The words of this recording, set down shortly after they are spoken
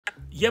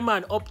Yeah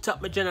man, up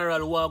top my general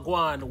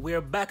Wagwan.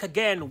 We're back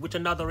again with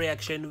another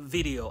reaction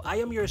video. I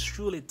am yours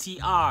truly,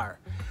 TR.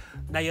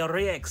 Now your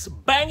reacts,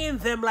 banging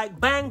them like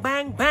bang,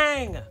 bang,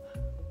 bang.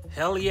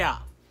 Hell yeah.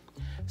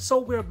 So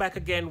we're back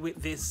again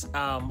with this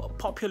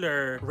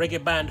popular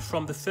reggae band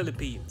from the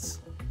Philippines.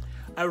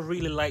 I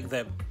really like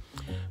them.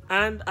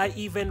 And I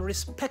even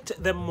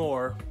respect them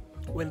more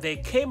when they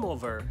came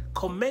over,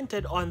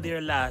 commented on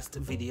their last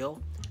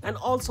video, and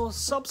also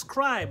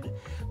subscribed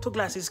to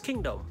Glasses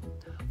Kingdom.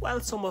 While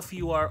some of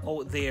you are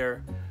out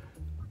there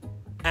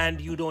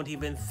and you don't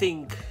even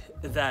think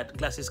that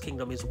Glasses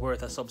Kingdom is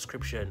worth a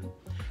subscription,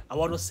 I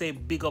want to say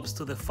big ups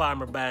to the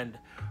Farmer Band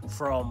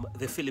from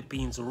the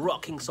Philippines,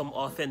 rocking some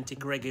authentic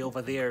reggae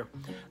over there.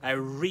 I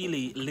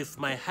really lift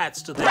my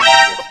hats to them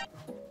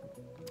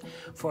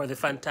for the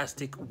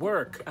fantastic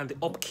work and the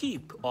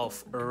upkeep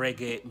of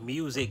reggae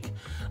music.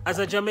 As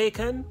a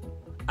Jamaican,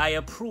 I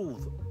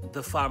approve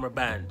the Farmer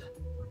Band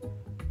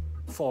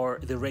for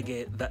the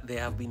reggae that they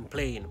have been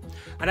playing.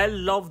 And I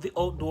love the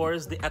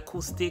outdoors, the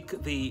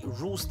acoustic, the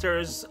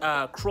roosters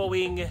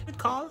crowing. What's it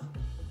called?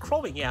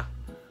 Crowing, yeah.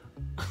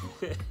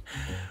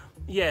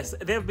 Yes,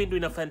 they've been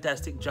doing a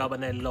fantastic job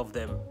and I love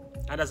them.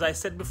 And as I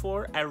said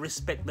before, I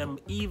respect them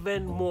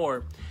even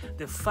more.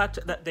 The fact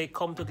that they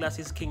come to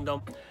Glasses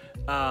Kingdom,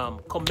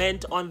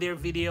 comment on their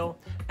video,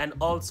 and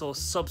also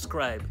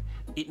subscribe,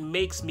 it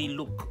makes me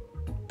look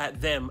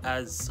at them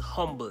as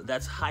humble.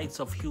 That's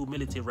heights of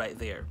humility right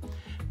there.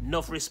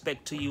 Enough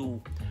respect to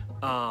you,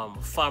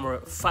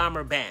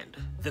 Farmer Band,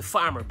 the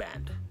Farmer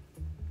Band.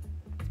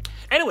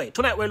 Anyway,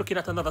 tonight we're looking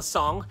at another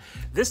song.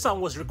 This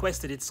song was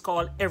requested. It's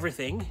called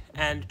Everything,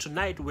 and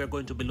tonight we're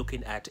going to be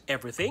looking at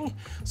Everything.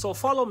 So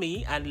follow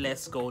me and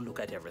let's go look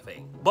at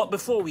everything. But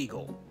before we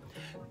go,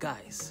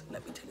 guys,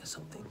 let me tell you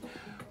something.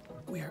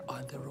 We are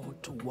on the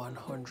road to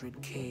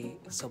 100K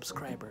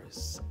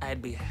subscribers.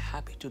 I'd be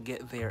happy to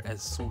get there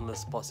as soon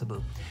as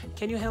possible.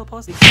 Can you help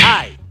us?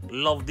 I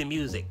love the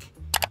music.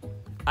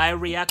 I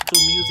react to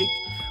music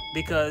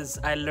because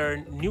I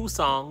learn new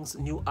songs,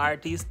 new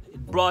artists.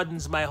 It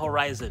broadens my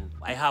horizon.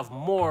 I have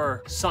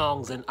more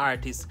songs and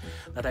artists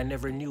that I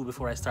never knew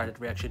before I started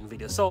reaction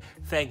videos. So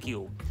thank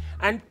you.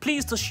 And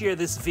please to share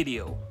this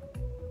video.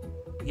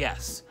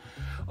 Yes.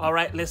 All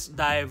right, let's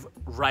dive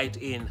right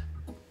in.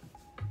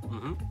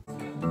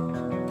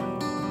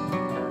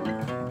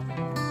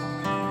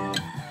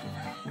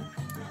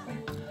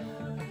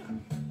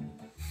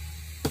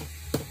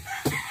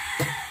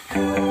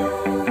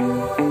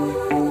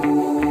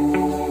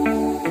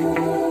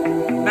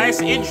 Nice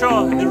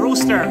intro, the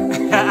rooster.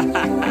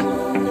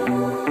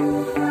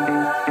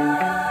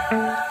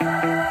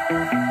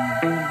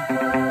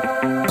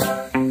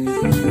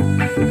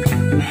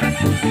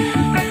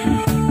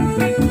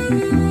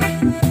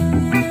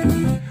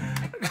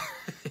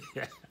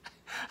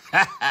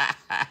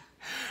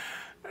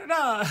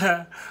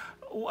 No.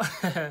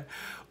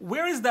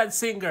 Where is that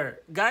singer?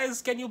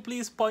 Guys, can you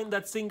please point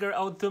that singer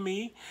out to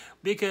me?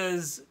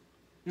 Because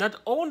not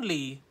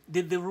only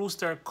did the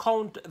rooster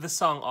count the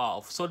song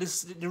off, so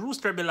the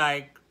rooster be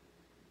like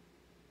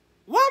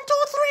 1, 2,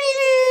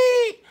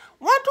 3,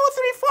 1, 2,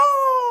 3,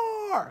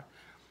 4,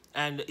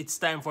 and it's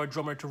time for a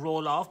drummer to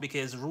roll off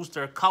because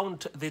rooster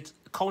count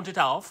it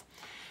off,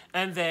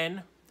 and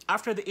then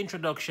after the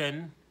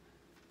introduction,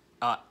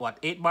 what,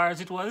 8 bars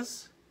it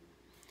was,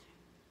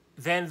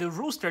 then the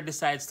rooster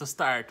decides to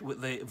start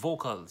with the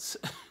vocals.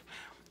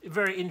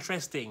 Very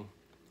interesting.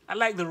 I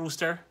like the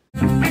rooster.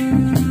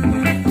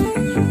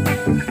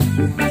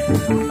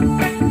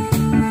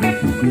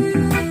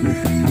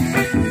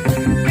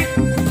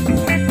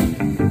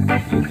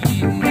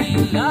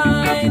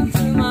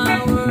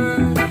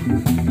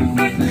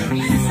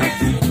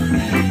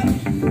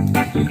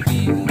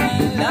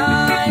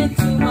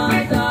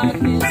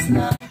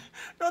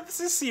 No, this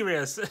is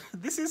serious.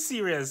 This is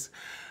serious.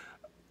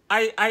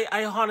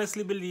 I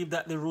honestly believe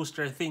that the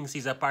rooster thinks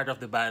he's a part of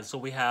the band. So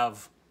we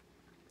have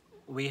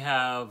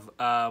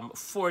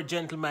 4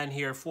 gentlemen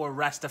here, 4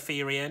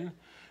 Rastafarian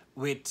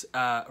with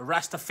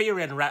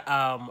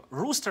Rastafarian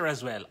rooster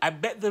as well. I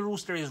bet the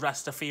rooster is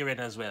Rastafarian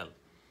as well.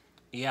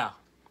 Yeah.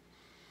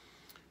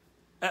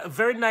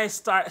 Very nice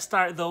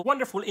start though.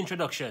 Wonderful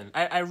introduction.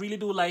 I really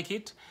do like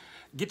it.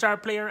 Guitar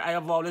player, I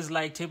have always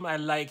liked him. I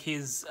like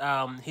his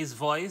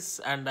voice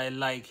and I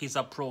like his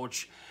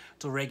approach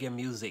to reggae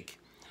music.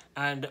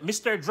 And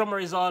Mr. Drummer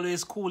is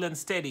always cool and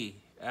steady.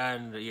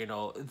 And you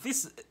know,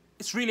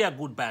 it's really a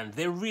good band.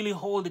 They really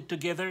hold it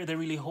together. They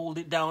really hold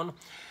it down.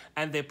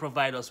 And they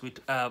provide us with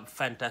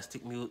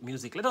fantastic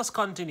music. Let us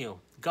continue.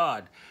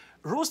 God.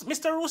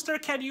 Mr. Rooster,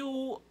 can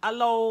you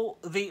allow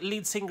the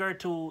lead singer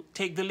to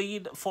take the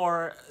lead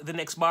for the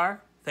next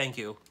bar? Thank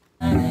you.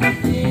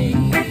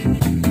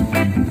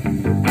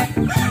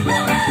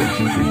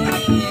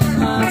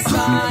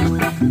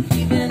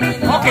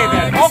 Okay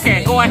then.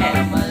 Okay, go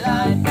ahead.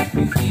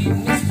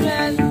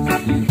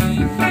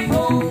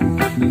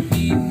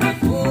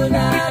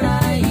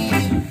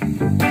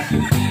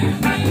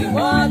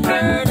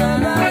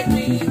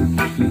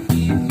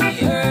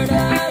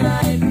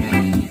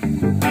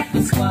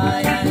 That's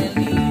why I live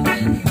in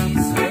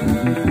this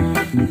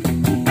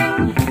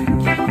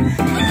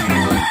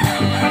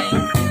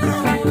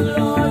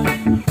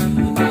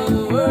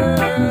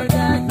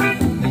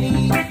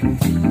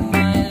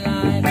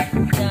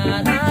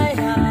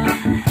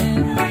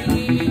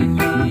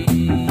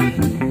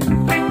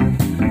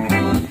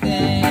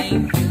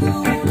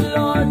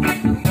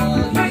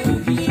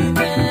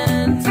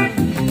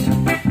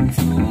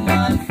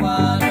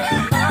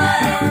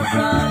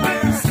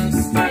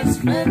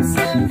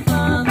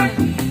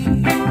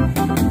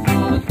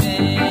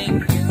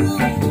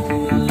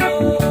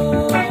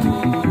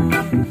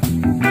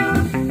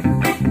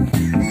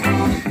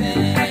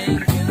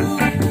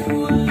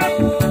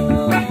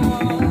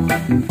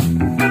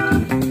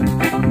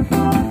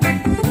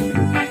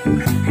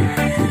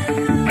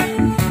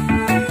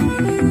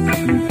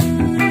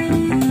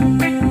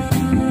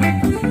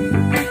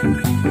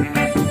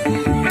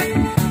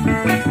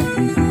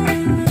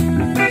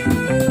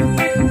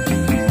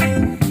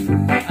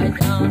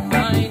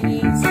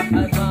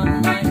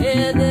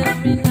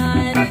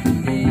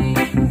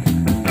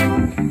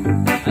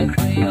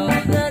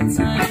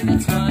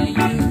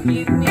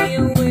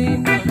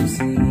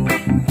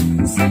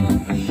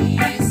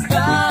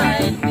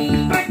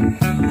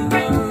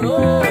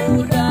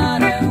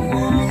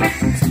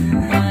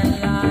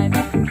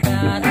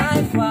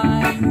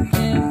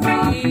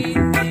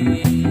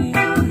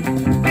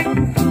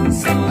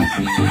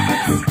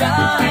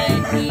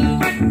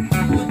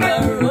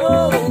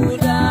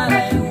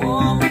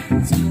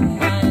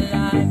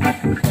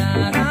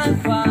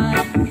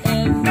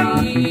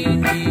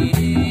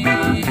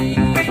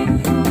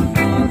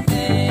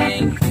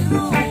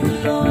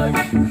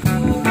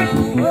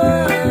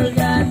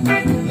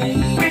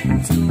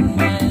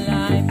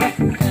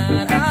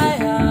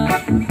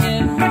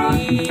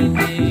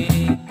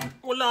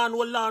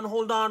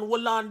hold on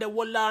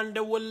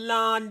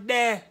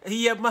there.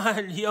 Yeah,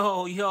 man,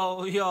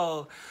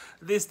 yo.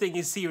 This thing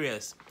is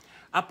serious.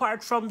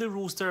 Apart from the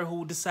rooster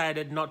who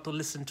decided not to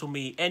listen to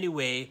me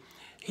anyway,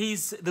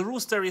 the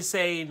rooster is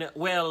saying,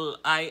 well,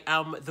 I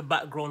am the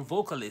background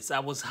vocalist. I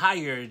was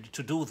hired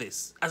to do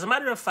this. As a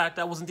matter of fact,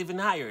 I wasn't even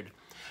hired.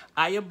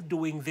 I am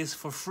doing this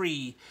for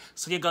free,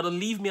 so you gotta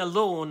leave me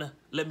alone.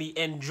 Let me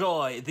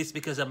enjoy this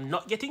because I'm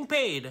not getting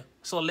paid,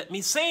 so let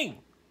me sing.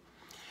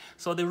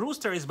 So the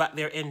rooster is back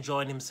there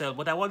enjoying himself,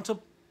 but I want to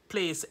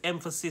place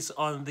emphasis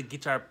on the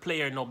guitar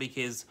player now,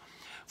 because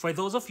for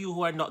those of you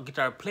who are not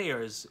guitar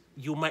players,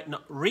 you might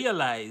not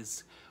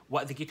realize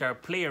what the guitar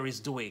player is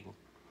doing.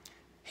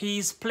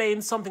 He's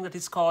playing something that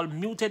is called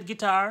muted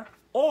guitar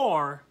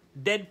or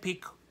dead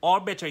pick, or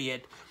better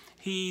yet,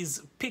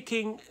 he's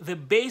picking the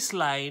bass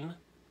line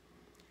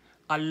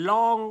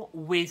along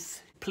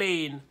with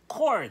playing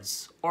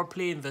chords or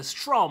playing the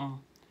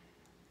strum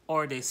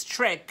or the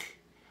streak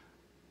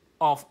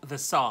of the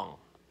song.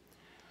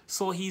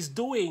 So he's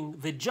doing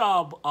the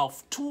job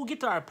of two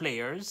guitar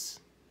players,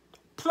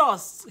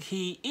 plus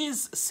he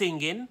is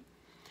singing,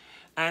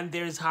 and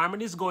there's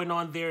harmonies going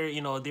on there.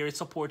 You know, there's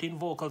supporting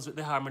vocals with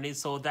the harmonies,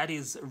 so that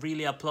is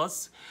really a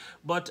plus.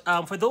 But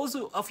for those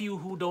of you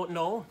who don't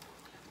know,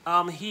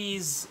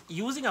 he's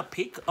using a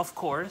pick, of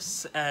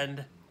course,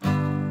 and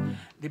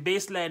the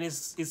bass line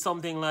is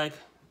something like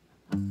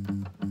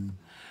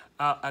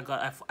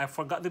I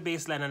forgot the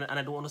bass line, and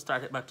I don't want to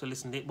start it back to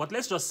listen to it, but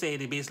let's just say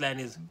the bass line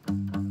is.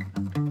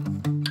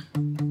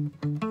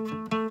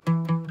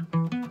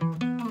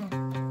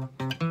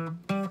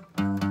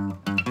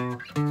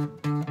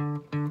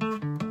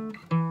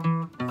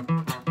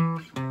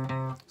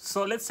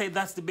 So let's say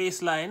that's the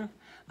bass line,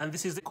 and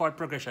this is the chord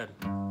progression.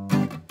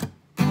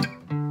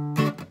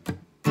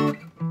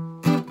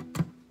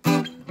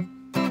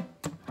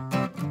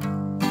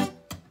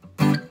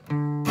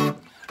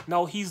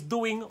 Now he's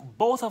doing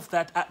both of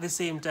that at the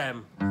same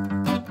time.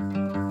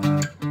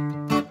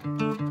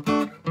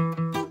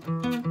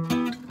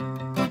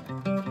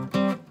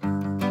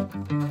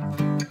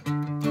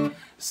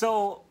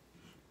 So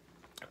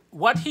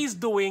what he's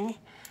doing,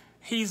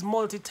 he's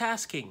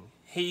multitasking.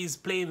 He's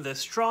playing the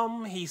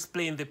strum, he's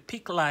playing the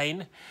pick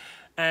line,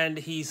 and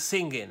he's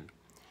singing.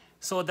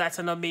 So that's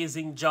an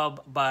amazing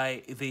job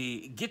by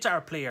the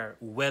guitar player.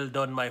 Well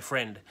done, my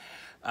friend.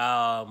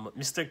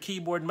 Mr.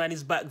 Keyboard Man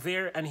is back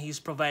there, and he's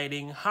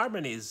providing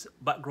harmonies,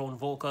 background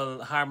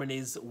vocal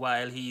harmonies,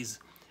 while he's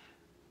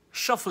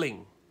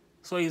shuffling.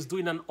 So he's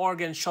doing an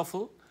organ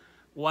shuffle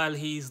while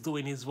he's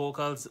doing his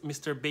vocals.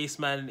 Mr.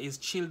 Bassman is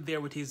chilled there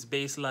with his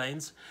bass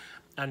lines,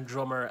 and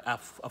drummer,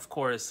 of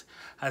course,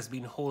 has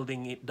been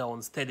holding it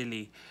down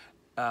steadily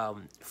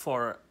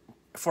for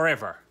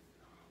forever.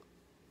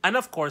 And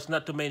of course,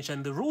 not to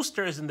mention the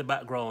roosters in the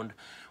background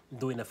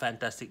doing a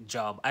fantastic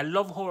job. I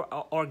love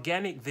how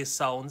organic this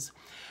sounds,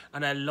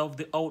 and I love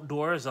the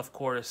outdoors, of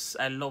course.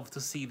 I love to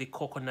see the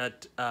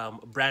coconut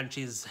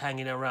branches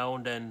hanging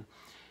around, and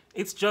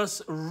it's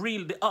just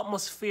real. The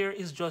atmosphere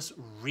is just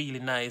really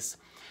nice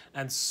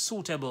and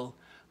suitable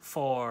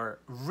for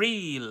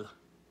real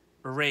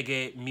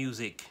reggae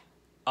music.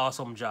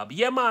 Awesome job.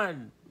 Yeah,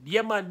 man.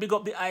 Yeah, man. Big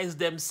up the eyes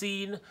them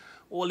seen.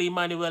 Holy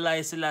Emmanuel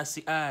I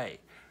Selassie I.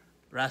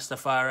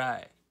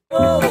 Rastafari.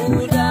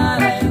 Oh,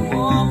 that I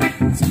walk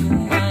to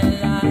my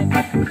life,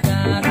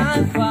 that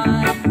I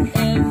find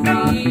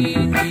every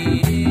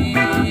day.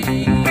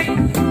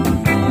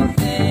 Oh,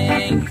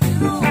 thank you,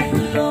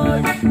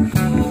 Lord,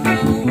 for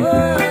the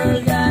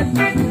world that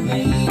you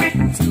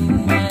made to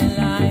my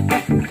life,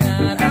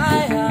 that I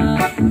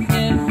have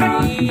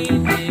every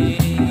day.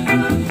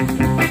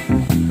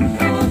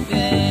 Oh,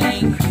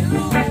 thank you,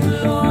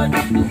 Lord,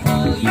 for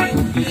all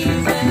you've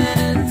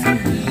given to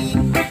me,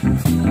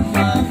 to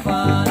my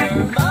father,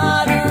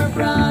 mother,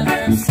 brother.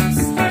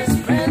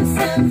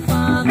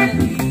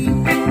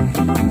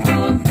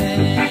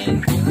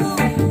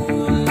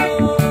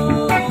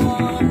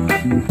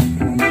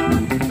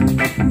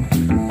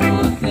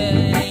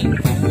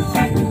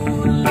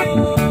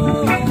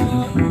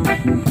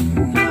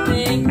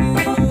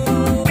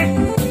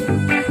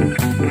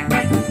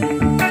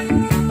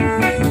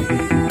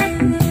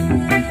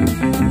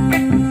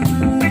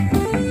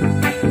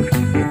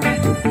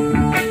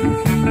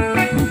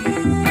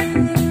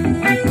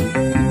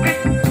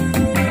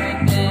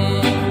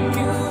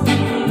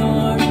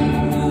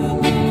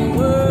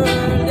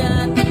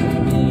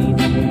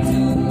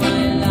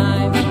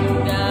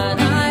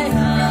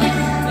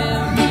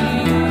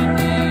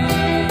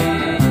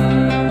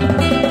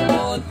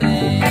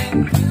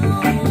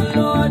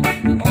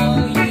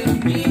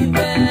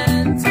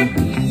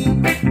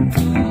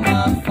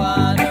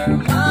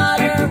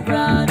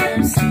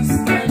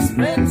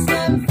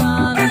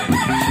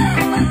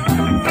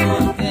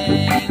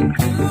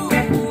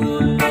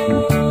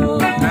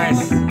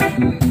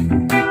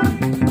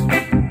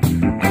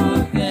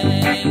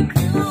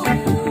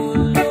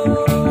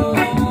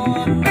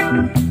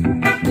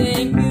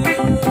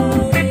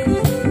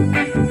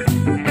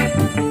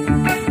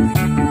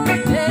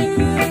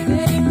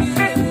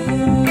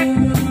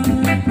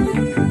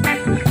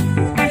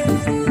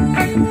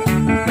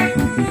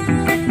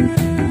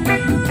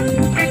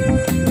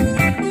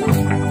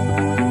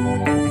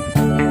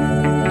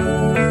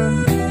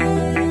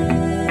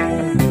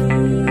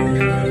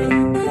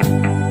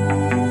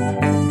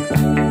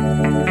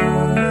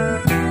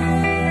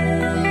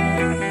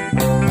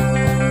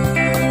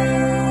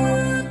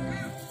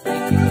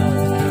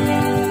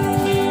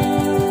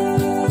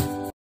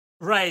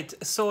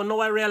 right, so now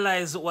I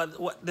realize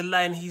what the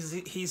line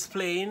he's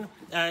playing,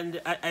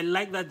 and I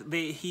like that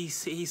he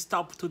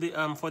stopped to the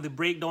for the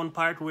breakdown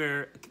part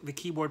where the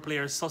keyboard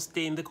player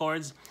sustained the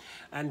chords,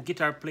 and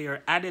guitar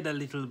player added a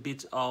little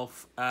bit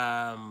of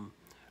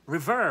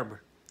reverb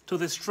to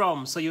the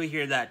strum, so you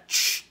hear that,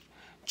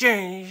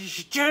 you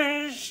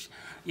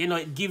know,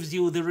 it gives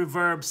you the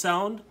reverb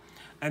sound,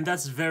 and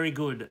that's very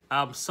good.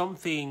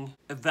 Something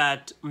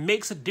that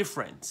makes a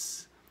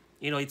difference.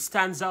 You know, it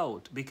stands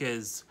out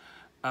because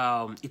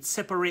it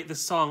separates the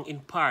song in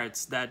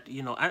parts that,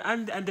 you know,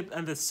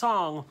 and the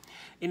song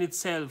in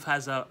itself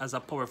has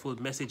a powerful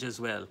message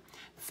as well.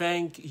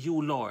 Thank you,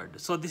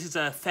 Lord. So this is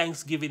a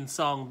Thanksgiving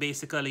song,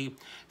 basically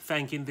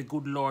thanking the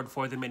good Lord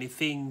for the many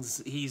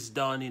things he's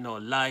done, you know,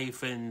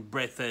 life and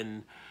breath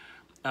and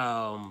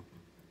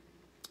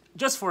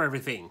just for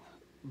everything.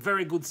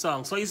 Very good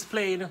song. So he's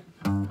played.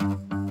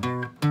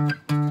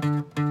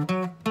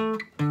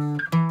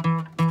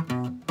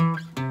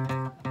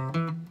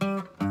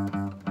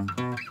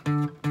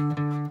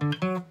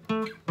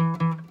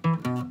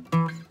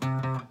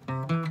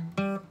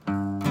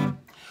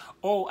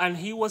 Oh, and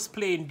he was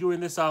playing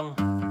during the song.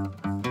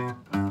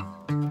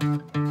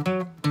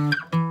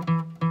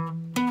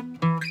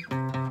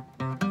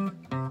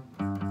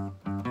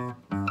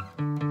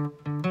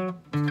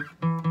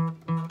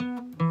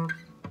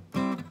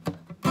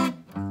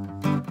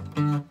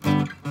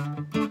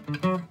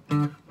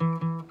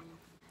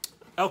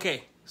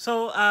 Okay,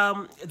 so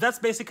that's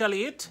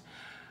basically it.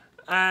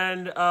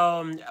 And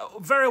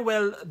very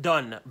well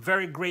done,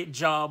 very great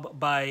job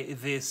by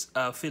this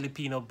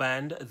Filipino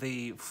band,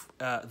 the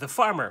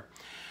Farmer.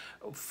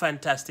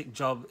 Fantastic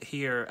job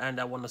here, and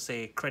I want to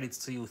say credits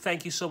to you.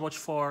 Thank you so much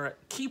for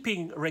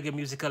keeping reggae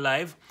music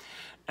alive,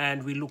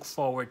 and we look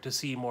forward to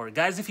see more.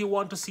 Guys, if you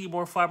want to see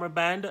more Farmer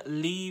band,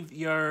 leave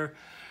your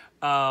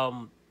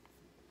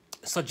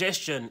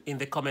suggestion in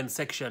the comment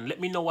section.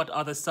 Let me know what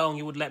other song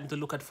you would like me to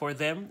look at for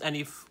them, and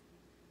if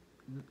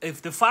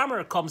the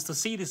Farmer comes to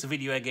see this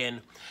video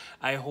again,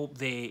 I hope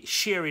they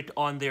share it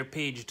on their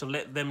page to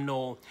let them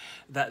know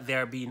that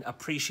they're being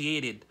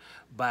appreciated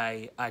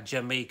by a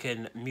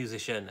Jamaican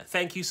musician.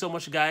 Thank you so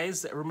much,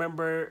 guys.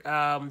 Remember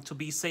to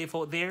be safe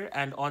out there,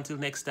 and until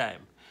next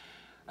time,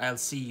 I'll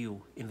see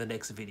you in the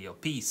next video.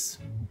 Peace.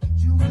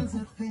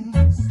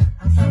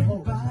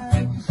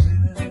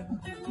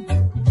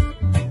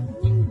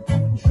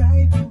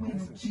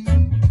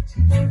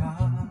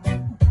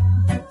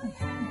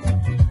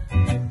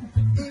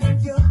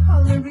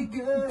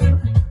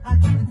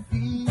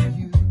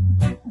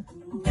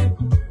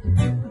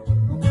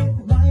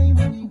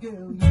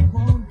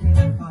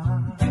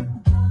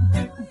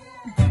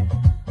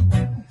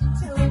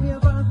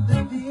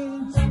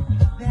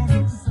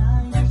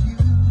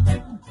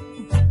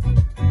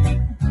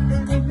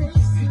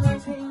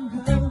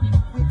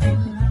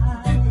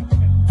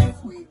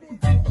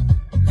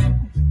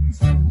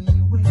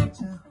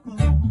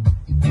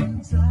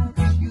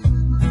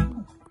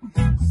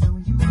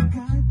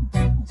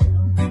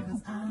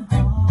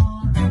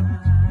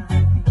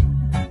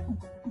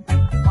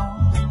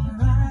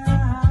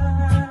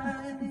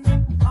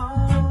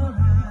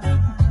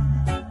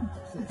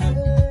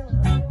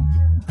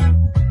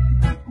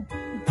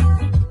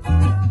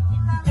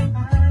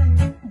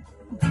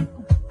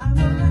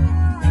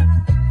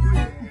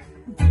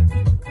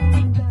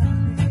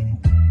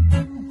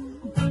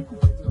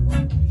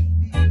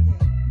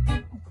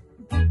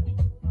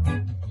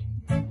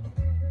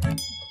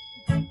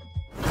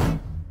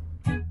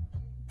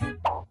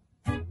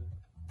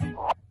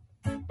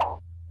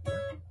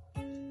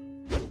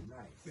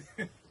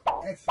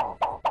 Excellent.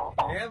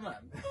 Yeah, man.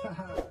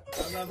 That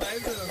was a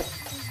vibe.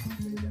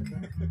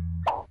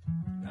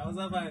 That was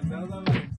a vibe.